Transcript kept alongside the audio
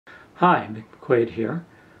Hi, Mick McQuaid here.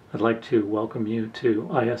 I'd like to welcome you to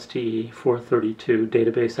iste432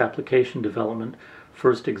 Database Application Development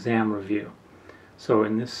First Exam Review. So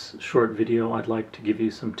in this short video I'd like to give you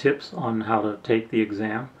some tips on how to take the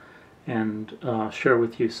exam and share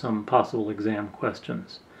with you some possible exam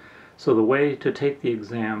questions. So the way to take the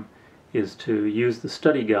exam is to use the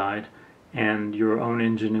study guide and your own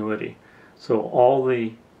ingenuity. So all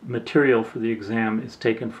the material for the exam is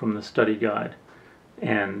taken from the study guide,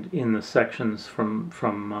 and in the sections from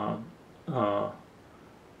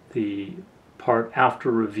the part after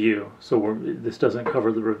review. So this doesn't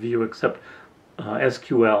cover the review, except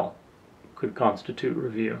SQL could constitute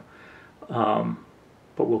review, but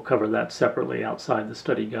we'll cover that separately outside the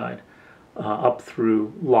study guide, up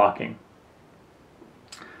through locking.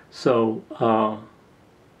 So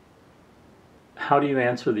how do you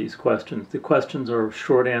answer these questions? The questions are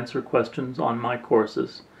short answer questions on my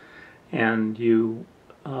courses, and you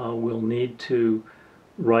will need to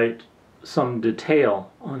write some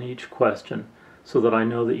detail on each question so that I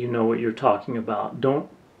know that you know what you're talking about. Don't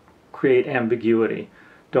create ambiguity.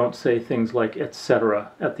 Don't say things like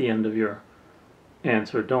etc. at the end of your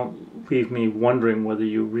answer. Don't leave me wondering whether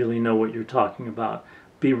you really know what you're talking about.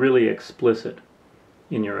 Be really explicit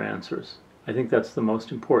in your answers. I think that's the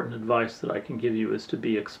most important advice that I can give you, is to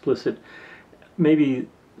be explicit. Maybe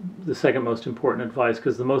the second most important advice,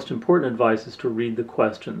 because the most important advice is to read the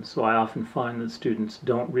questions. So I often find that students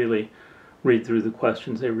don't really read through the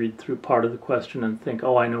questions. They read through part of the question and think,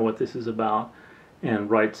 oh, I know what this is about, and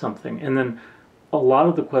write something. And then a lot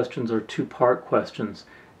of the questions are two-part questions,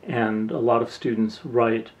 and a lot of students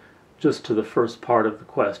write just to the first part of the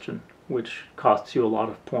question, which costs you a lot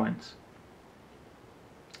of points.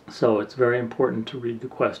 So it's very important to read the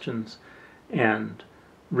questions and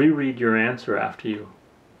reread your answer after you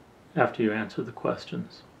answer the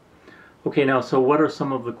questions. Okay, now, so what are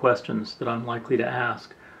some of the questions that I'm likely to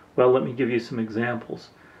ask? Well, let me give you some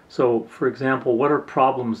examples. So, for example, what are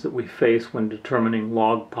problems that we face when determining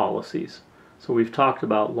log policies? So we've talked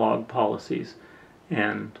about log policies,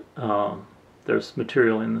 and there's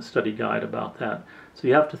material in the study guide about that. So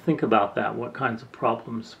you have to think about that, what kinds of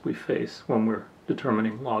problems we face when we're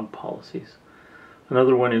determining log policies.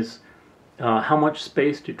 Another one is, how much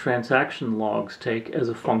space do transaction logs take as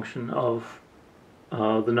a function of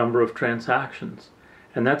the number of transactions?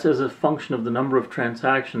 And that's as a function of the number of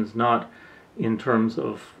transactions, not in terms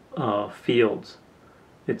of fields.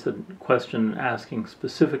 It's a question asking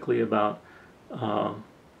specifically about the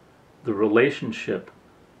relationship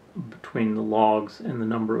between the logs and the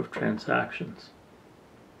number of transactions.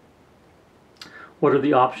 What are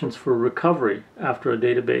the options for recovery after a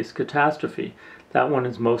database catastrophe? That one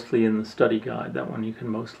is mostly in the study guide. That one you can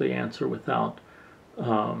mostly answer without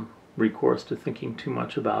recourse to thinking too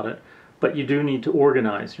much about it. But you do need to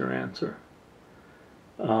organize your answer.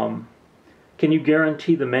 Can you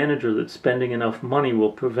guarantee the manager that spending enough money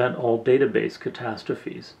will prevent all database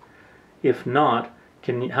catastrophes? If not,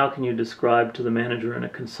 how can you describe to the manager in a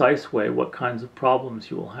concise way what kinds of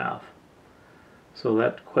problems you will have? So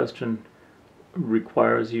that question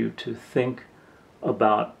requires you to think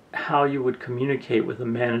about how you would communicate with a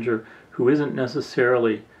manager who isn't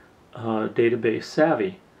necessarily database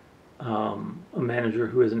savvy, a manager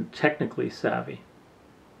who isn't technically savvy.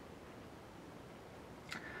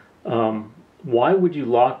 Why would you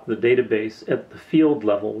lock the database at the field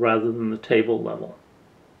level rather than the table level?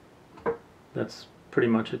 That's pretty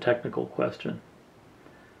much a technical question.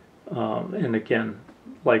 And again,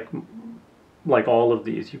 like all of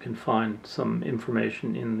these, you can find some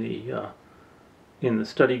information in the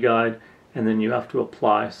study guide, and then you have to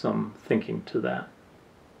apply some thinking to that.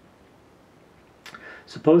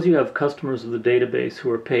 Suppose you have customers of the database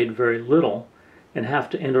who are paid very little and have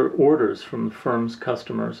to enter orders from the firm's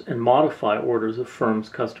customers and modify orders of firm's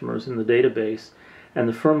customers in the database, and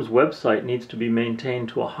the firm's website needs to be maintained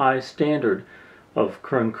to a high standard of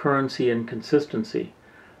concurrency and consistency.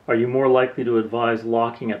 Are you more likely to advise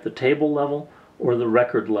locking at the table level or the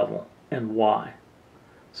record level, and why?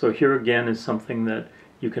 So here again is something that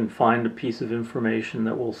you can find a piece of information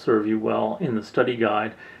that will serve you well in the study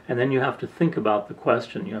guide, and then you have to think about the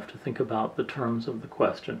question. You have to think about the terms of the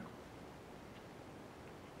question.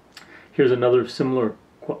 Here's another similar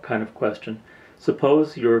kind of question.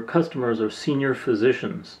 Suppose your customers are senior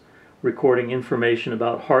physicians recording information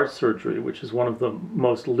about heart surgery, which is one of the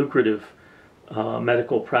most lucrative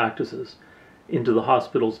medical practices, into the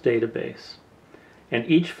hospital's database. And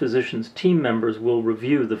each physician's team members will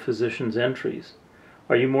review the physician's entries.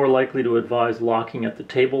 Are you more likely to advise locking at the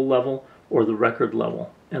table level or the record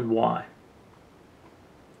level, and why?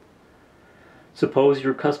 Suppose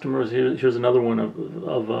your customers, here's another one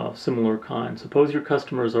of a similar kind. Suppose your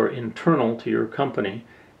customers are internal to your company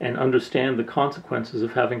and understand the consequences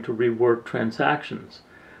of having to rework transactions.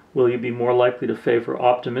 Will you be more likely to favor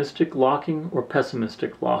optimistic locking or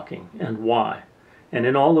pessimistic locking, and why? And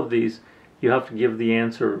in all of these, you have to give the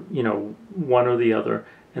answer, one or the other,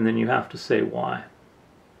 and then you have to say why.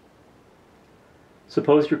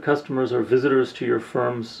 Suppose your customers are visitors to your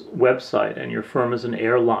firm's website and your firm is an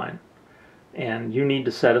airline, and you need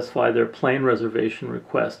to satisfy their plane reservation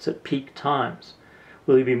requests at peak times.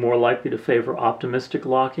 Will you be more likely to favor optimistic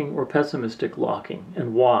locking or pessimistic locking,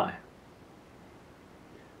 and why?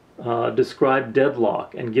 Describe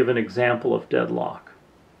deadlock and give an example of deadlock.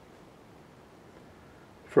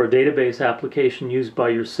 For a database application used by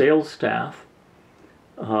your sales staff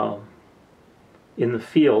in the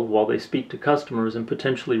field while they speak to customers and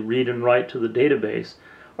potentially read and write to the database,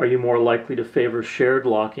 are you more likely to favor shared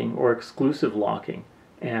locking or exclusive locking?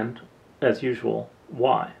 And, as usual,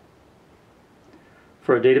 why?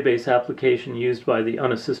 For a database application used by the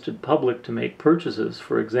unassisted public to make purchases,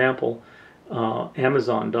 for example,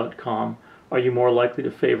 Amazon.com, are you more likely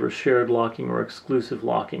to favor shared locking or exclusive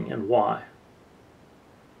locking, and why?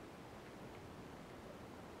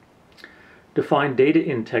 Define data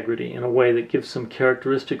integrity in a way that gives some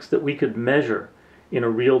characteristics that we could measure in a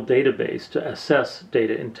real database to assess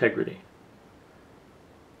data integrity.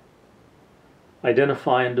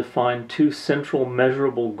 Identify and define 2 central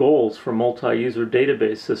measurable goals for multi-user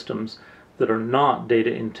database systems that are not data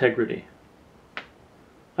integrity.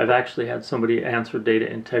 I've actually had somebody answer data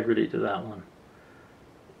integrity to that one.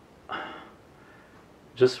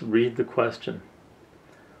 Just read the question.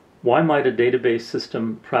 Why might a database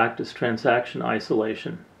system practice transaction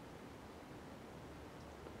isolation?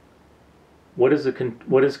 What is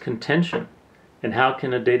contention, and how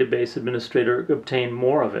can a database administrator obtain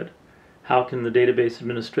more of it? How can the database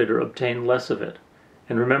administrator obtain less of it?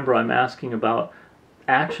 And remember, I'm asking about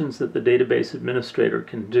actions that the database administrator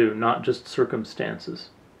can do, not just circumstances.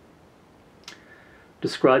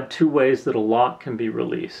 Describe 2 ways that a lock can be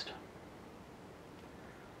released.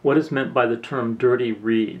 What is meant by the term dirty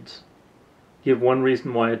reads? Give 1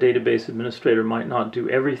 reason why a database administrator might not do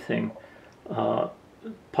everything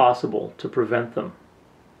possible to prevent them.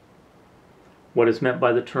 What is meant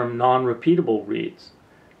by the term non-repeatable reads?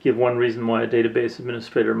 Give 1 reason why a database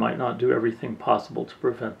administrator might not do everything possible to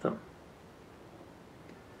prevent them.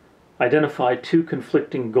 Identify 2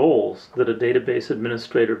 conflicting goals that a database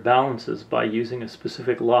administrator balances by using a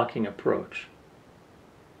specific locking approach.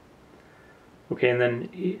 Okay, and then,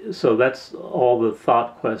 so that's all the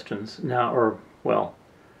thought questions now, or, well,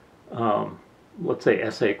 let's say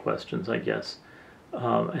essay questions, I guess.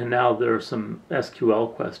 And now there are some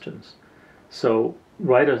SQL questions. So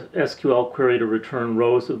write a SQL query to return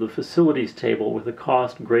rows of the facilities table with a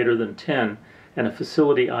cost greater than 10 and a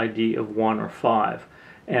facility ID of 1 or 5.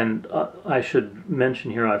 And I should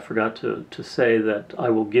mention here, I forgot to say that I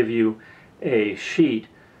will give you a sheet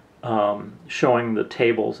showing the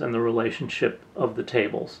tables and the relationship of the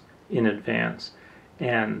tables in advance.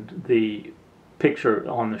 And the picture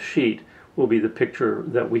on the sheet will be the picture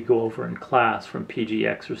that we go over in class from PG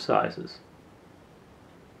exercises.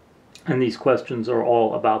 And these questions are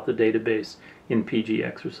all about the database in PG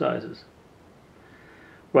exercises.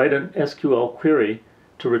 Write an SQL query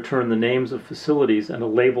to return the names of facilities and a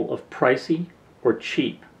label of pricey or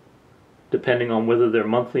cheap, depending on whether their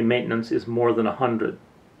monthly maintenance is more than 100.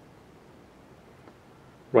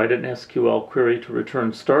 Write an SQL query to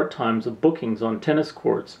return start times of bookings on tennis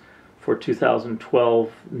courts for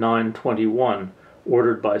 2012-9/21,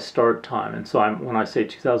 ordered by start time. And so when I say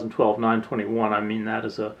 2012-9/21, I mean that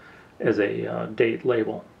as a date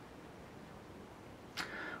label.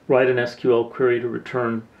 Write an SQL query to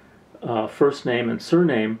return first name and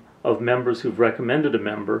surname of members who've recommended a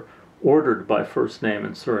member, ordered by first name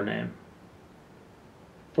and surname.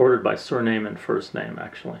 Ordered by surname and first name,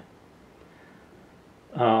 actually.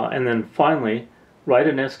 And then finally, write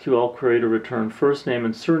an SQL query to return first name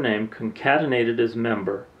and surname concatenated as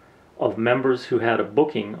member of members who had a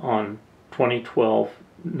booking on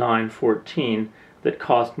 2012-9/14 that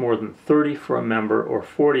cost more than 30 for a member or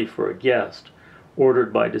 40 for a guest,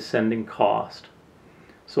 ordered by descending cost.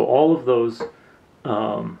 So all of those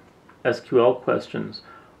SQL questions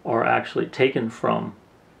are actually taken from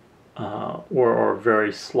or are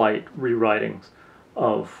very slight rewritings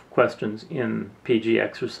of questions in PG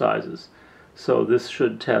exercises. So this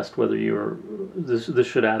should test whether this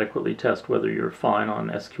should adequately test whether you're fine on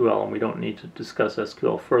SQL, and we don't need to discuss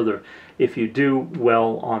SQL further. If you do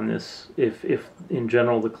well on this, if in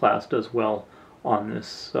general the class does well on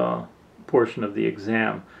this portion of the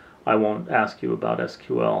exam, I won't ask you about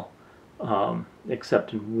SQL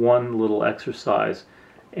except in one little exercise,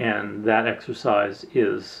 and that exercise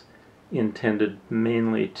is intended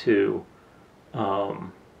mainly to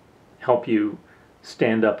help you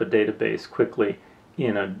stand up a database quickly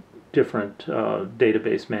in a different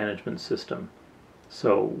database management system.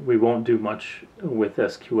 So we won't do much with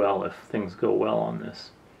SQL if things go well on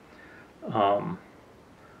this.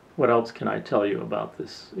 What else can I tell you about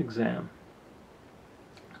this exam?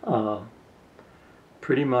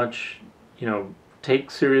 Pretty much, take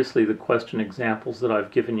seriously the question examples that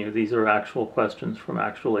I've given you. These are actual questions from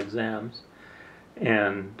actual exams.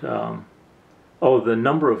 And, the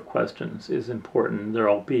number of questions is important.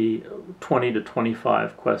 There'll be 20 to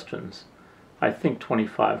 25 questions. I think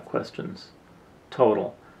 25 questions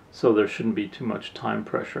total. So there shouldn't be too much time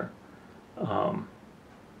pressure.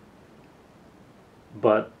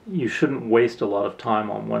 But you shouldn't waste a lot of time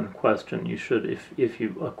on one question. You should, if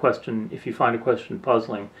you find a question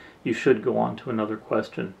puzzling, you should go on to another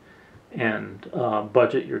question and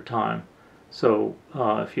budget your time. So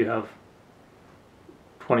if you have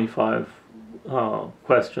 25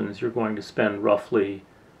 questions, you're going to spend roughly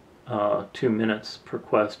 2 minutes per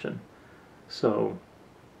question. So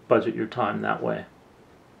budget your time that way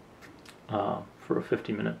for a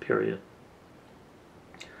 50-minute period.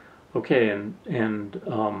 Okay, and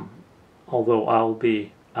although I'll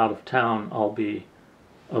be out of town, I'll be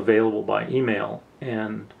available by email,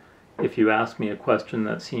 and if you ask me a question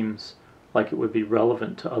that seems like it would be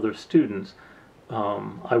relevant to other students,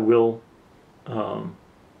 I will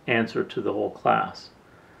answer to the whole class.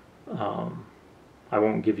 I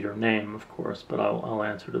won't give your name, of course, but I'll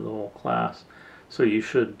answer to the whole class. So you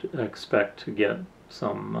should expect to get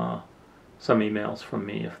some emails from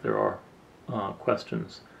me if there are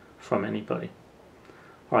questions from anybody.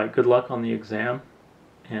 All right, good luck on the exam,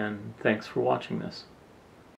 and thanks for watching this.